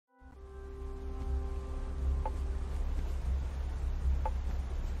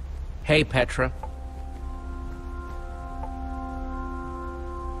Hey, Petra.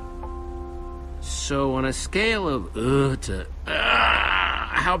 So, on a scale of to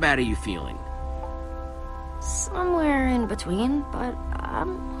how bad are you feeling? Somewhere in between, but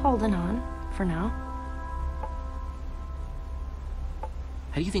I'm holding on for now.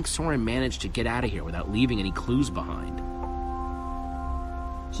 How do you think Soren managed to get out of here without leaving any clues behind?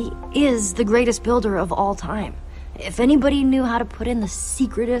 He is the greatest builder of all time. If anybody knew how to put in the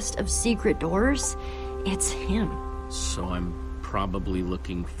secretest of secret doors, it's him. So I'm probably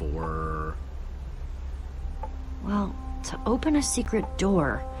looking for... Well, to open a secret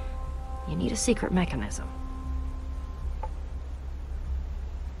door, you need a secret mechanism.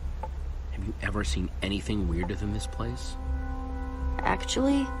 Have you ever seen anything weirder than this place?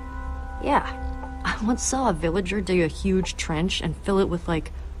 Actually, yeah. I once saw a villager dig a huge trench and fill it with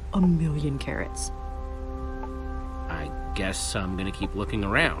like 1,000,000 carrots. I guess I'm gonna keep looking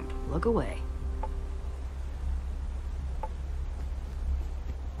around. Look away.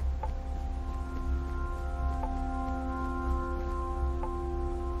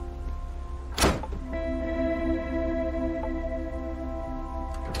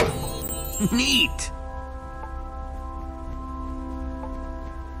 Neat!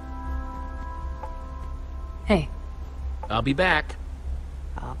 Hey. I'll be back.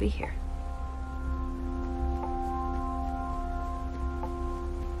 I'll be here.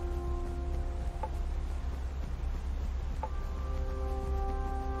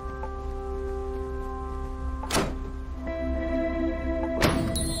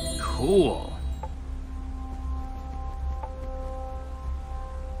 Cool.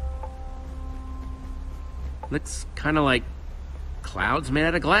 Looks kind of like clouds made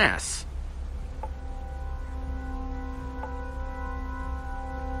out of glass.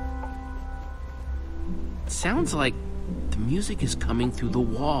 It sounds like the music is coming through the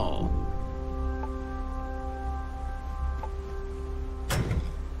wall.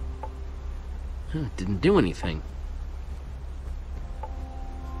 It didn't do anything.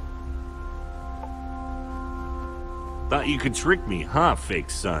 Thought you could trick me, huh, fake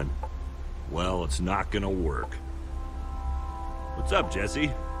son? Well, it's not gonna work. What's up, Jesse?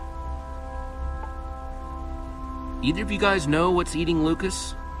 Either of you guys know what's eating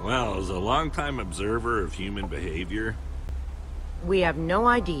Lucas? Well, as a longtime observer of human behavior... We have no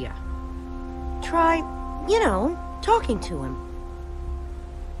idea. Try, talking to him.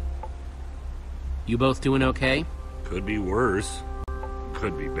 You both doing okay? Could be worse.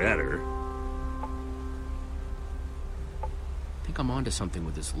 Could be better. I think I'm onto something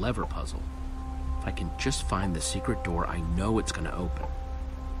with this lever puzzle. If I can just find the secret door, I know it's gonna open.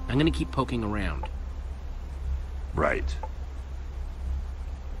 I'm gonna keep poking around. Right.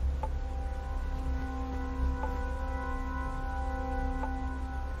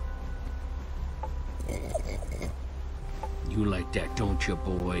 You like that, don't you,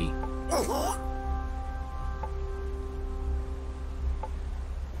 boy?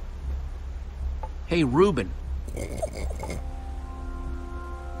 Hey, Reuben.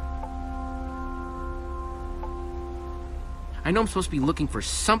 I know I'm supposed to be looking for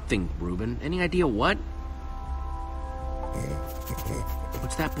something, Reuben. Any idea what?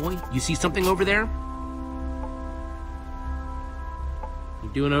 What's that, boy? You see something over there? You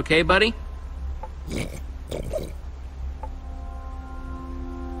doing okay, buddy?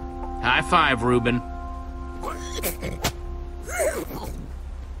 High five, Reuben.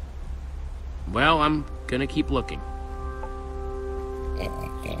 Well, I'm gonna keep looking.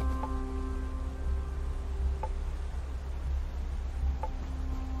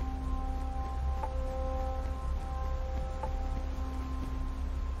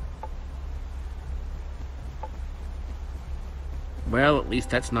 Well, at least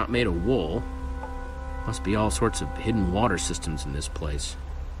that's not made of wool. Must be all sorts of hidden water systems in this place.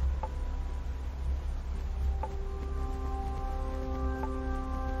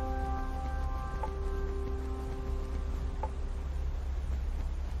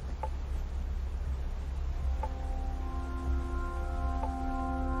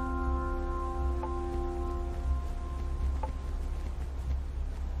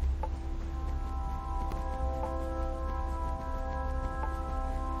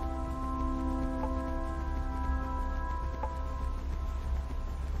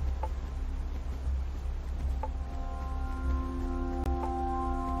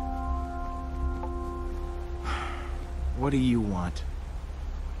 What do you want?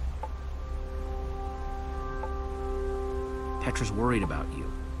 Petra's worried about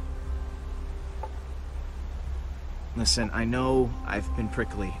you. Listen, I know I've been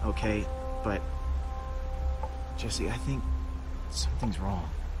prickly, okay? But... Jesse, I think something's wrong.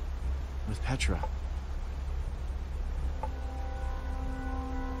 with Petra.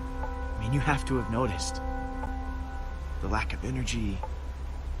 I mean, you have to have noticed. The lack of energy,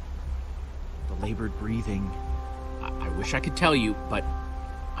 the labored breathing. I wish I could tell you, but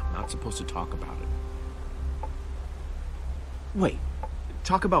I'm not supposed to talk about it. Wait,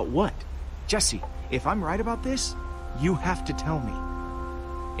 talk about what? Jesse, if I'm right about this, you have to tell me.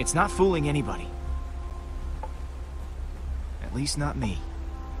 It's not fooling anybody. At least not me.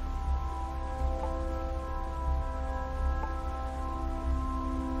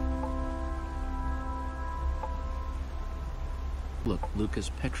 Look,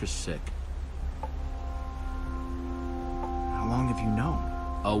 Lucas, Petra's sick. How long have you known?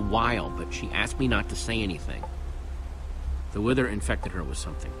 A while, but she asked me not to say anything. The wither infected her with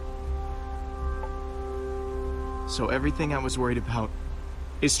something. So everything I was worried about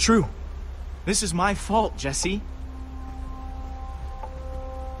is true. This is my fault, Jesse.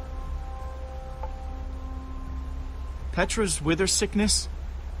 Petra's wither sickness,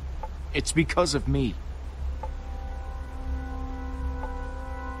 it's because of me.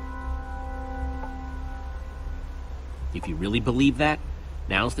 If you really believe that,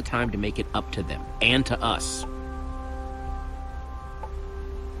 now's the time to make it up to them, and to us.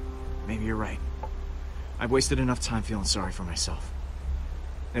 Maybe you're right. I've wasted enough time feeling sorry for myself.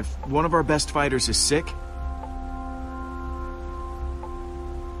 If one of our best fighters is sick,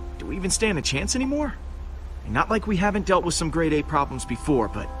 do we even stand a chance anymore? Not like we haven't dealt with some grade A problems before,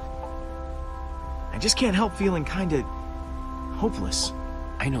 but I just can't help feeling kinda hopeless.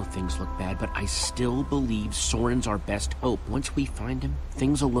 I know things look bad, but I still believe Soren's our best hope. Once we find him,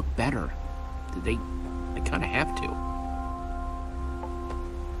 things will look better. They kinda have to.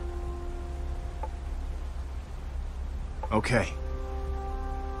 Okay.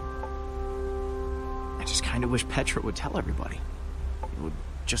 I just kinda wish Petra would tell everybody. It would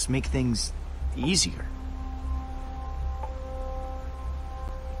just make things easier.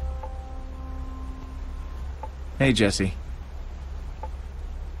 Hey, Jesse.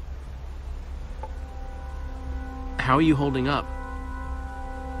 How are you holding up?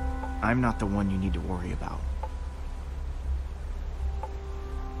 I'm not the one you need to worry about.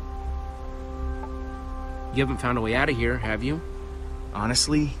 You haven't found a way out of here, have you?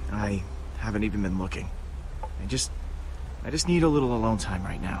 Honestly, I haven't even been looking. I just need a little alone time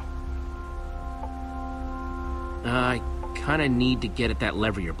right now. I kinda need to get at that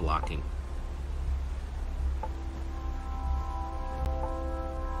lever you're blocking.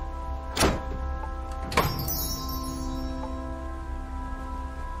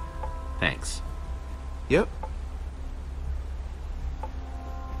 Thanks. Yep.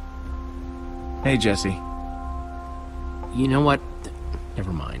 Hey, Jesse. You know what?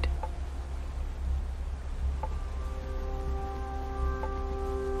 Never mind.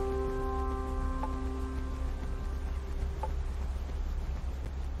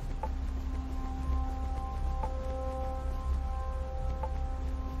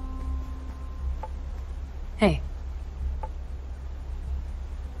 Hey.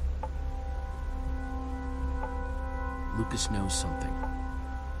 Lucas knows something.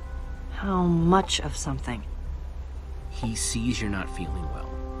 How much of something? He sees you're not feeling well.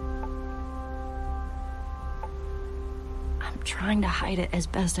 I'm trying to hide it as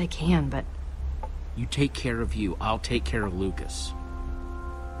best I can, but You take care of you, I'll take care of Lucas.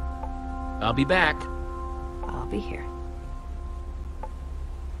 I'll be back. I'll be here.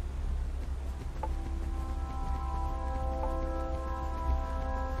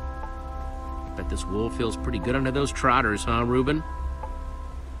 Bet this wool feels pretty good under those trotters, huh, Reuben?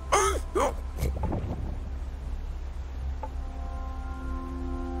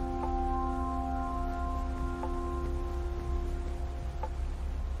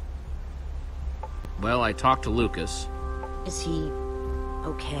 Well, I talked to Lucas. Is he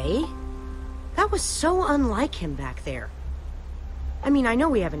okay? That was so unlike him back there. I mean, I know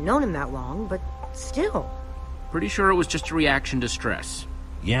we haven't known him that long, but still. Pretty sure it was just a reaction to stress.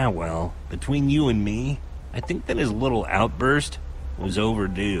 Yeah, well, between you and me, I think that his little outburst was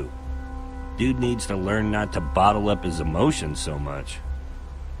overdue. Dude needs to learn not to bottle up his emotions so much.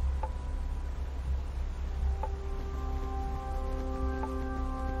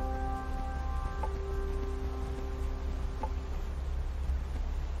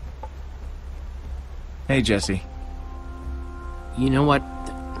 Hey, Jesse. You know what?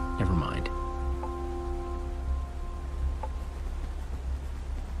 Never mind.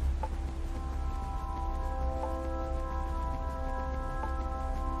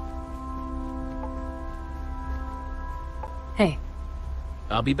 Hey,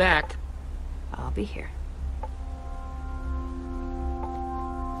 I'll be back. I'll be here.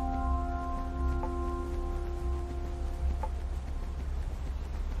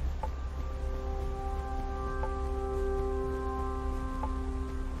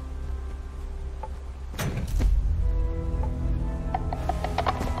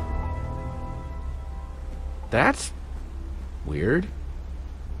 That's weird.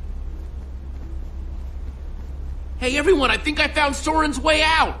 Hey everyone, I think I found Soren's way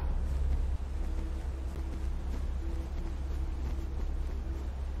out!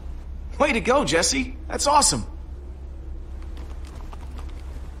 Way to go, Jesse. That's awesome.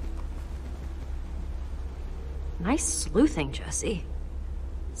 Nice sleuthing, Jesse.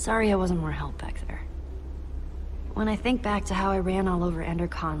 Sorry I wasn't more help back there. When I think back to how I ran all over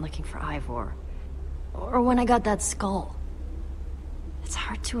Endercon looking for Ivor, or when I got that skull, it's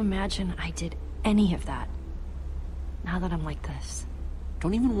hard to imagine I did any of that, now that I'm like this.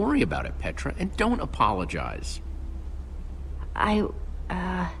 Don't even worry about it, Petra, and don't apologize.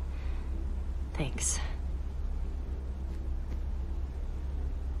 Thanks.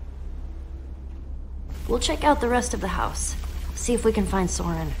 We'll check out the rest of the house. See if we can find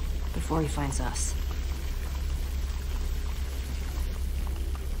Soren before he finds us.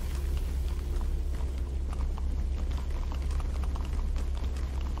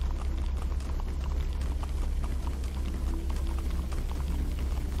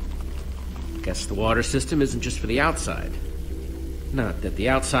 Guess the water system isn't just for the outside. Not that the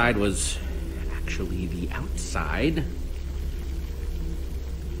outside was actually the outside.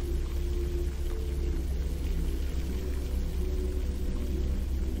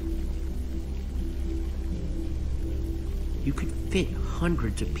 You could fit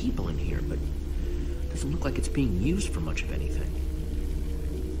hundreds of people in here, but it doesn't look like it's being used for much of anything.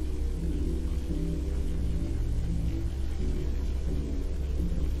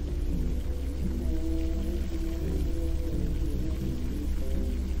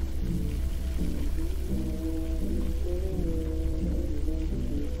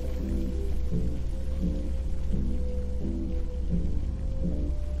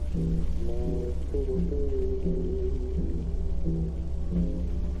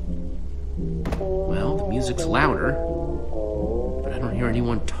 Well, the music's louder, but I don't hear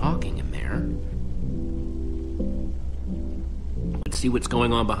anyone talking in there. Let's see what's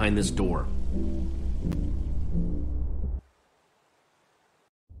going on behind this door.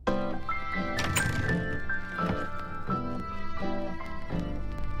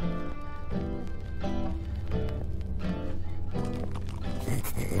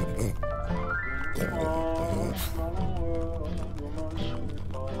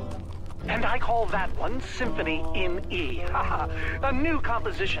 And I call that one Symphony in E. A new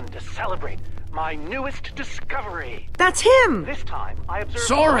composition to celebrate my newest discovery. That's him! This time, I observed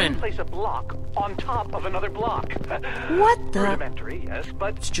Soren! one place a block on top of another block. What the? Rudimentary, yes,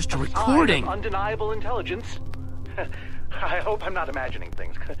 but It's just a sign of recording. undeniable intelligence. I hope I'm not imagining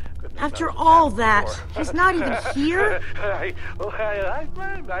things. Goodness After knows all it's that, happened before. he's not even here?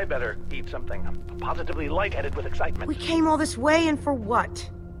 I better eat something. I'm positively lightheaded with excitement. We came all this way, and for what?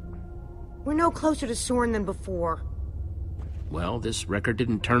 We're no closer to Soren than before. Well, this record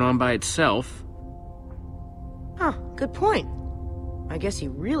didn't turn on by itself. Huh, good point. I guess he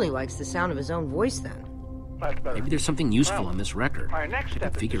really likes the sound of his own voice then. That's better. Maybe there's something useful Well, on this record. My next I can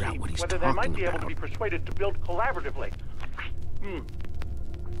step is figure to out see what he's whether they might talking be able to about. be persuaded to build collaboratively.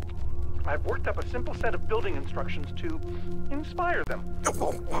 I've worked up a simple set of building instructions to inspire them.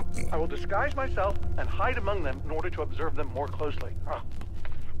 I will disguise myself and hide among them in order to observe them more closely.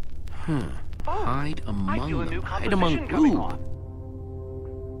 Hide among I feel a them. new Hide among composition coming who?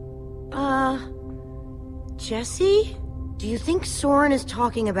 on. Jesse? Do you think Soren is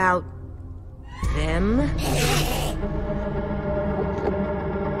talking about them?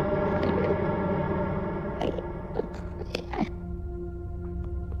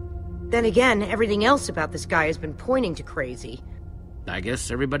 Then again, everything else about this guy has been pointing to crazy. I guess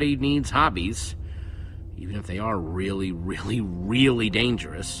everybody needs hobbies, even if they are really, really, really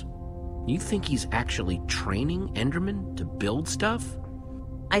dangerous. You think he's actually training Endermen to build stuff?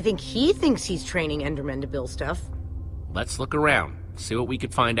 I think he thinks he's training Endermen to build stuff. Let's look around, see what we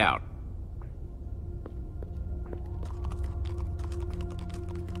could find out.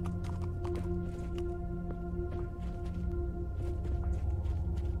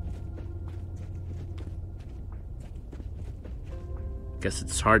 Guess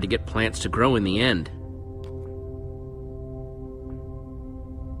it's hard to get plants to grow in the end.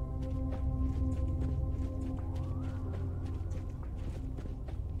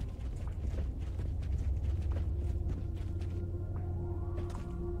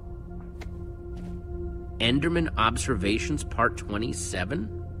 Enderman Observations Part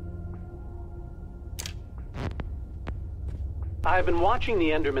 27? I've been watching the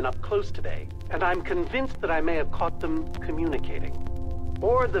Endermen up close today, and I'm convinced that I may have caught them communicating.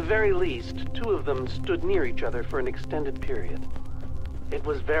 Or at the very least, two of them stood near each other for an extended period. It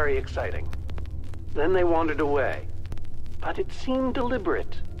was very exciting. Then they wandered away. But it seemed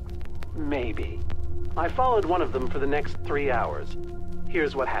deliberate. Maybe. I followed one of them for the next 3 hours.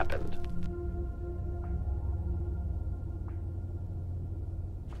 Here's what happened.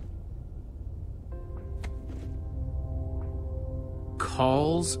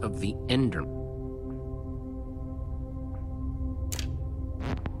 Calls of the Ender.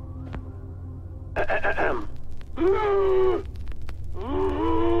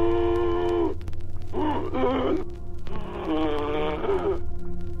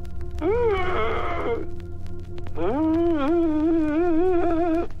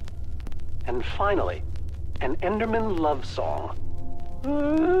 And finally, an Enderman love song.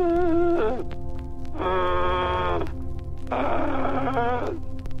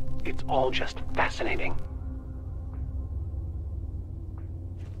 It's all just fascinating.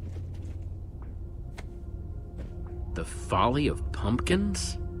 The Folly of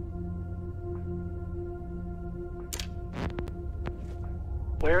Pumpkins?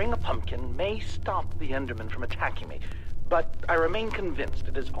 Wearing a pumpkin may stop the Endermen from attacking me, but I remain convinced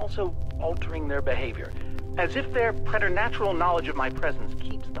it is also altering their behavior, as if their preternatural knowledge of my presence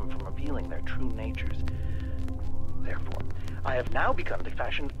keeps them from revealing their true natures. Therefore, I have now begun to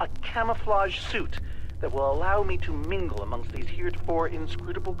fashion a camouflage suit that will allow me to mingle amongst these heretofore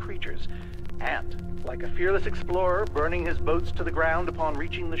inscrutable creatures, and, like a fearless explorer burning his boats to the ground upon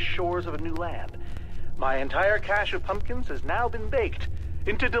reaching the shores of a new land, my entire cache of pumpkins has now been baked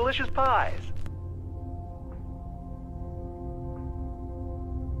into delicious pies.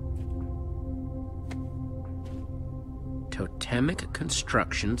 Totemic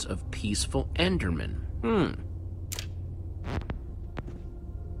constructions of peaceful Endermen.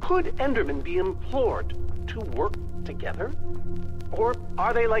 Could Endermen be implored to work together? Or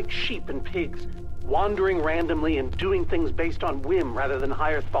are they like sheep and pigs, wandering randomly and doing things based on whim rather than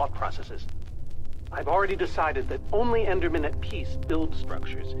higher thought processes? I've already decided that only Endermen at peace build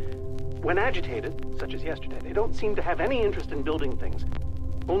structures. When agitated, such as yesterday, they don't seem to have any interest in building things,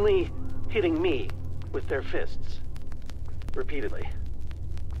 only hitting me with their fists. Repeatedly.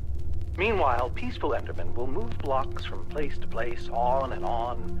 Meanwhile, peaceful Endermen will move blocks from place to place, on and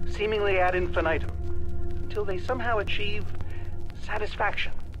on, seemingly ad infinitum, until they somehow achieve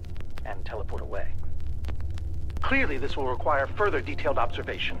satisfaction and teleport away. Clearly, this will require further detailed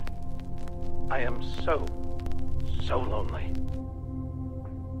observation. I am so lonely.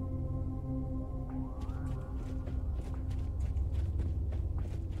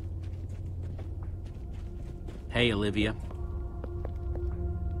 Hey, Olivia.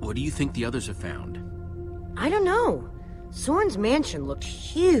 What do you think the others have found? I don't know. Soren's mansion looked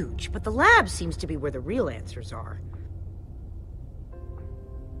huge, but the lab seems to be where the real answers are.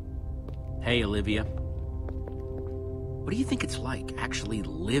 Hey, Olivia. What do you think it's like actually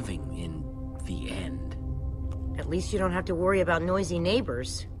living in the end? At least you don't have to worry about noisy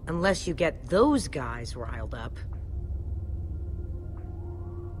neighbors, unless you get those guys riled up.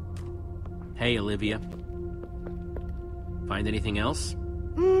 Hey, Olivia. Find anything else?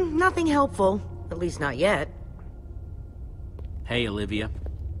 Nothing helpful. At least not yet. Hey, Olivia.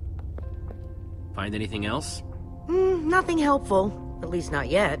 Find anything else? Nothing helpful. At least not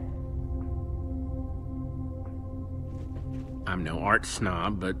yet. I'm no art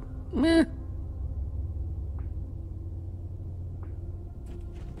snob, but meh.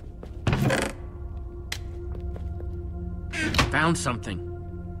 Found something.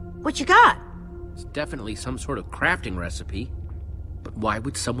 What you got? It's definitely some sort of crafting recipe. But why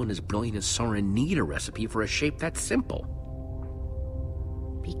would someone as brilliant as Soren need a recipe for a shape that simple?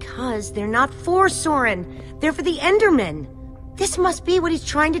 Because they're not for Soren. They're for the Endermen. This must be what he's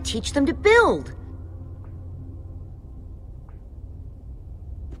trying to teach them to build.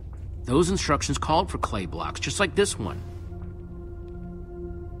 Those instructions called for clay blocks, just like this one.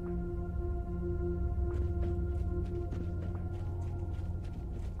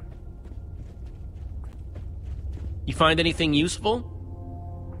 You find anything useful?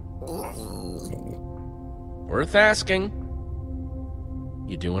 Worth asking.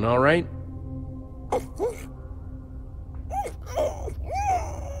 You doing all right?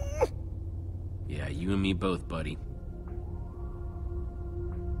 Yeah, you and me both, buddy.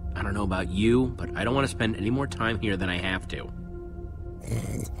 I don't know about you, but I don't want to spend any more time here than I have to.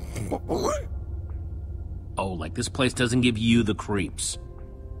 Oh, like this place doesn't give you the creeps.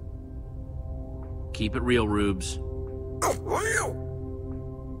 Keep it real, Rubes.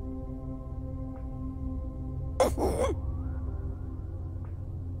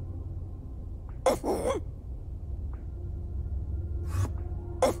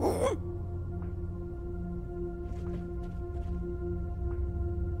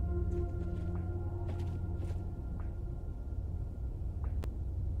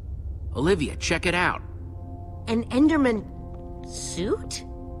 Olivia, check it out. An Enderman suit?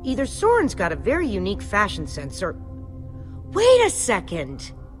 Either Soren's got a very unique fashion sense or... Wait a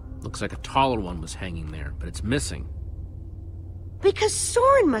second! Looks like a taller one was hanging there, but it's missing. Because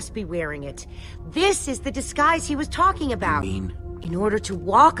Soren must be wearing it. This is the disguise he was talking about. You mean? In order to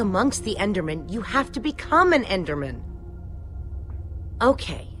walk amongst the Endermen, you have to become an Enderman.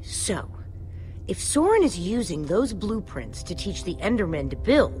 Okay, so... if Soren is using those blueprints to teach the Endermen to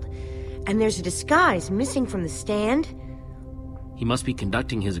build, and there's a disguise missing from the stand... He must be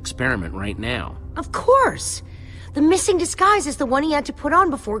conducting his experiment right now. Of course! The missing disguise is the one he had to put on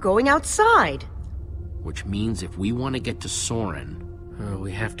before going outside. Which means if we want to get to Soren,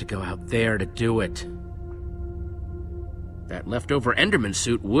 we have to go out there to do it. That leftover Enderman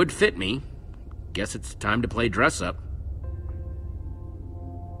suit would fit me. Guess it's time to play dress-up.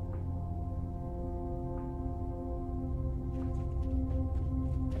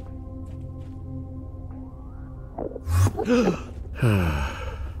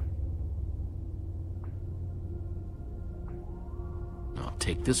 I'll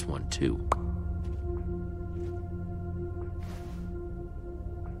take this one, too.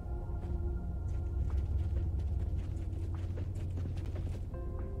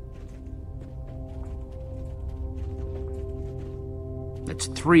 That's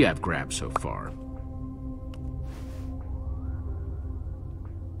 3 I've grabbed so far.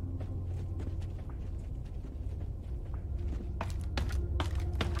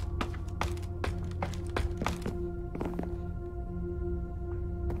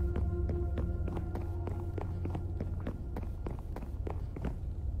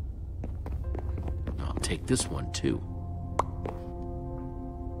 I'll take this one too.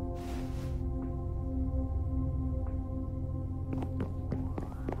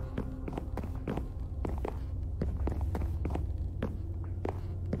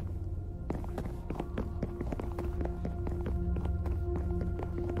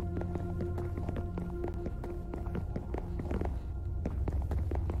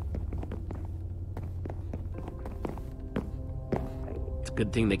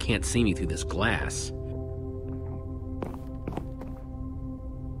 Good thing they can't see me through this glass.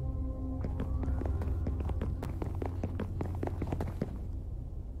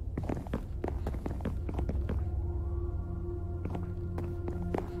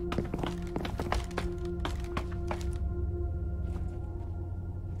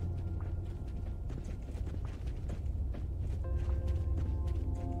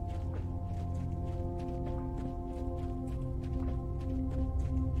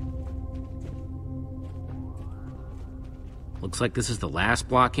 Looks like this is the last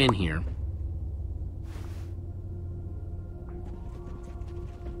block in here.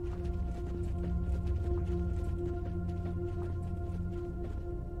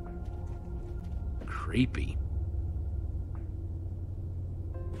 Creepy.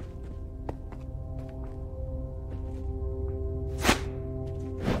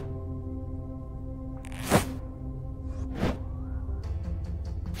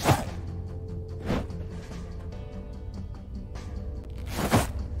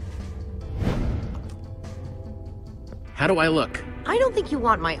 How do I look? I don't think you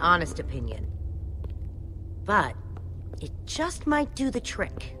want my honest opinion. But it just might do the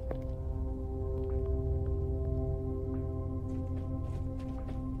trick.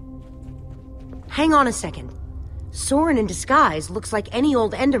 Hang on a second. Soren in disguise looks like any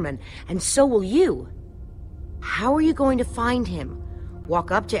old Enderman, and so will you. How are you going to find him?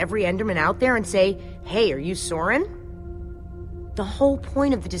 Walk up to every Enderman out there and say, "Hey, are you Soren?" The whole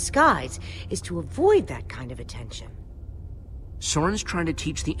point of the disguise is to avoid that kind of attention. Soren's trying to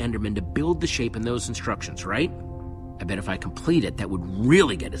teach the Enderman to build the shape in those instructions, right? I bet if I complete it, that would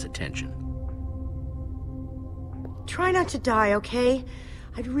really get his attention. Try not to die, okay?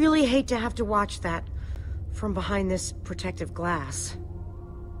 I'd really hate to have to watch that from behind this protective glass.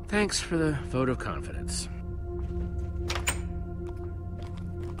 Thanks for the vote of confidence.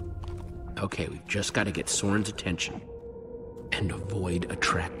 Okay, we've just got to get Soren's attention and avoid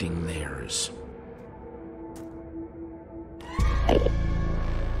attracting theirs.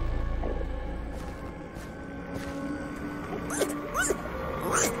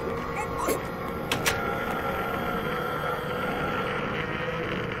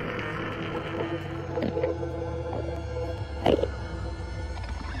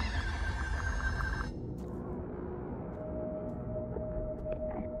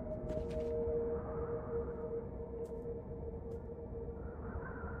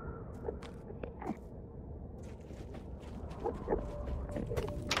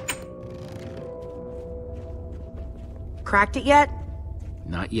 Cracked it yet?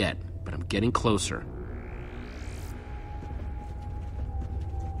 Not yet, getting closer.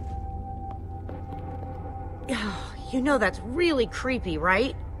 You know that's really creepy,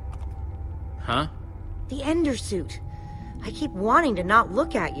 right? Huh? The Ender suit. I keep wanting to not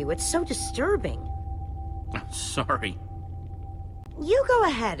look at you. It's so disturbing. Sorry. You go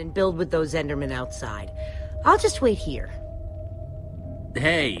ahead and build with those Endermen outside. I'll just wait here.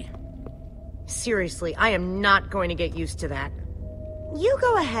 Hey. Seriously, I am not going to get used to that. You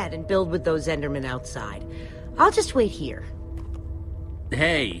go ahead and build with those Endermen outside. I'll just wait here.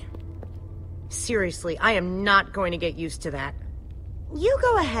 Hey. Seriously, I am not going to get used to that. You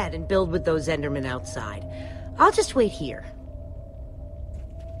go ahead and build with those Endermen outside. I'll just wait here.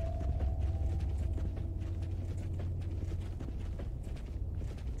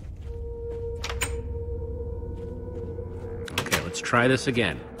 Okay, let's try this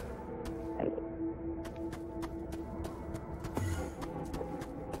again.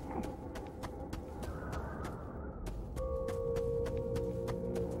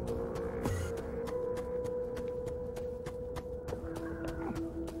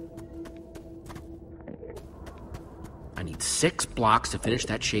 I need 6 blocks to finish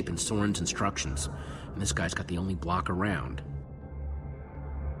that shape in Soren's instructions, and this guy's got the only block around.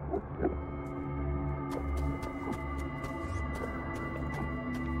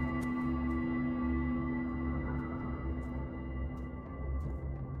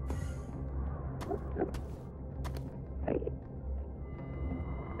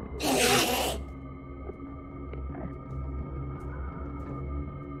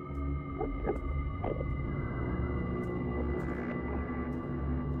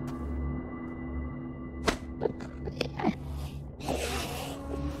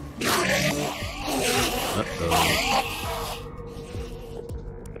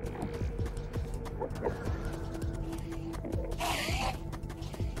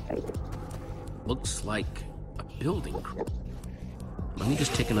 Looks like a building. Let me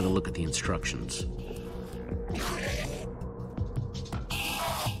just take another look at the instructions.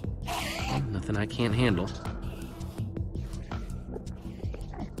 Nothing I can't handle.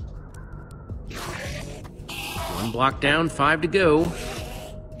 One block down, 5 to go.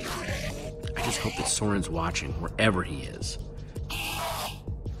 I just hope that Soren's watching, wherever he is.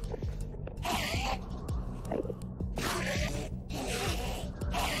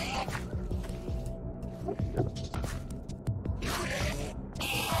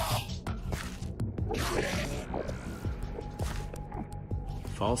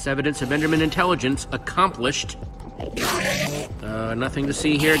 False evidence of Enderman intelligence accomplished. Nothing to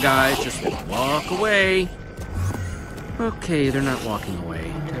see here, guys. Just walk away. Okay, they're not walking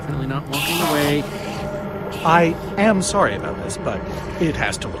away. Definitely not walking away. I am sorry about this, but it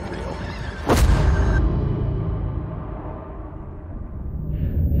has to look real.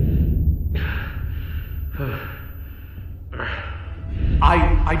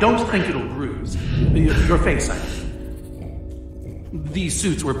 I don't think it'll bruise. Your face, I mean. These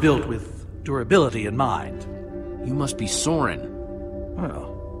suits were built with durability in mind. You must be Soren.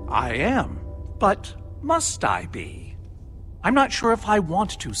 Well, I am. But must I be? I'm not sure if I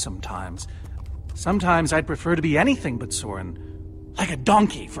want to sometimes. Sometimes I'd prefer to be anything but Soren. Like a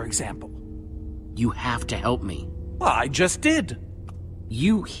donkey, for example. You have to help me. Well, I just did.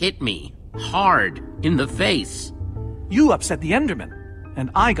 You hit me hard in the face. You upset the Enderman,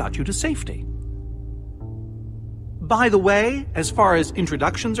 and I got you to safety. By the way, as far as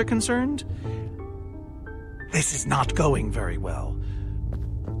introductions are concerned, this is not going very well.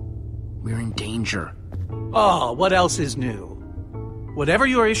 We're in danger. Oh, what else is new? Whatever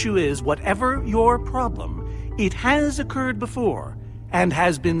your issue is, whatever your problem, it has occurred before and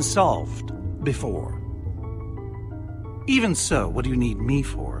has been solved before. Even so, what do you need me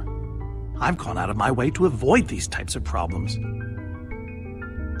for? I've gone out of my way to avoid these types of problems.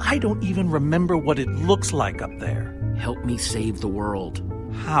 I don't even remember what it looks like up there. Help me save the world.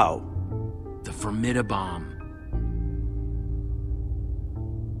 How? The Formidabomb.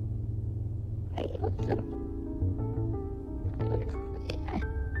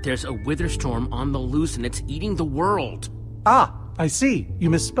 There's a wither storm on the loose and it's eating the world. Ah, I see. You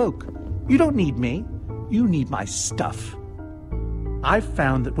misspoke. You don't need me. You need my stuff. I've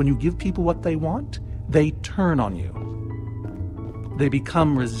found that when you give people what they want, they turn on you. They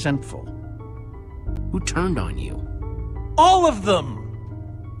become resentful. Who turned on you? All of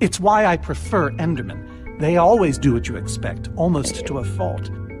them! It's why I prefer Endermen. They always do what you expect, almost to a fault.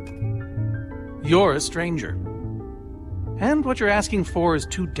 You're a stranger. And what you're asking for is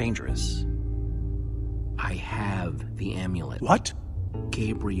too dangerous. I have the amulet. What?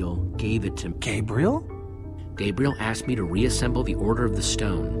 Gabriel gave it to me. Gabriel? Gabriel asked me to reassemble the Order of the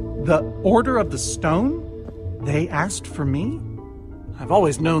Stone. The Order of the Stone? They asked for me? I've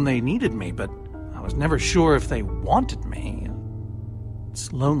always known they needed me, but I was never sure if they wanted me.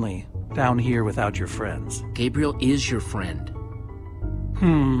 It's lonely down here without your friends. Gabriel is your friend.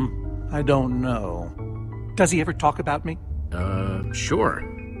 I don't know. Does he ever talk about me? Sure.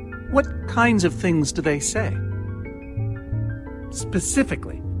 What kinds of things do they say?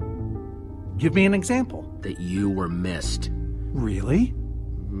 Specifically. Give me an example. That you were missed. Really?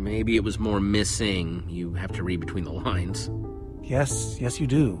 Maybe it was more missing. You have to read between the lines. Yes, you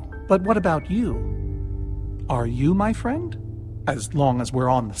do. But what about you? Are you my friend? As long as we're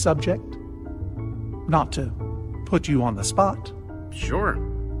on the subject. Not to put you on the spot. Sure.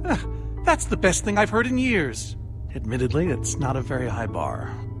 That's the best thing I've heard in years. Admittedly, it's not a very high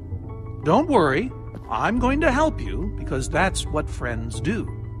bar. Don't worry. I'm going to help you, because that's what friends do.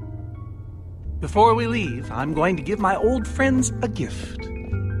 Before we leave, I'm going to give my old friends a gift.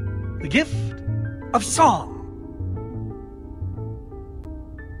 The gift of song.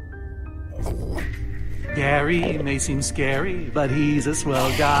 Gary may seem scary, but he's a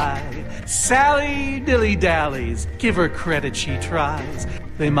swell guy. Sally dilly-dallies, give her credit, she tries.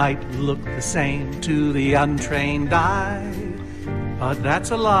 They might look the same to the untrained eye, but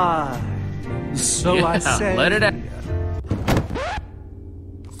that's a lie. So Yeah, I say... let it out.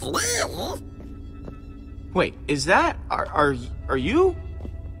 Wait, is that... Are you?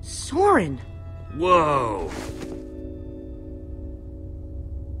 Soren! Whoa!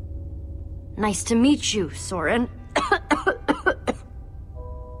 Nice to meet you, Soren.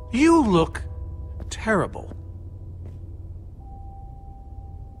 You look terrible.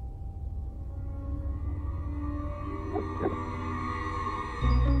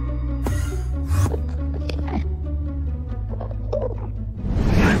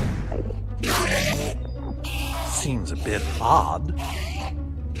 Seems a bit odd.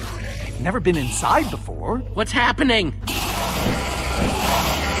 Never been inside before. What's happening?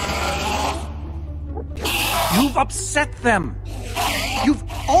 You've upset them. You've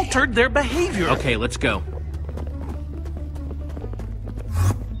altered their behavior. Okay, let's go.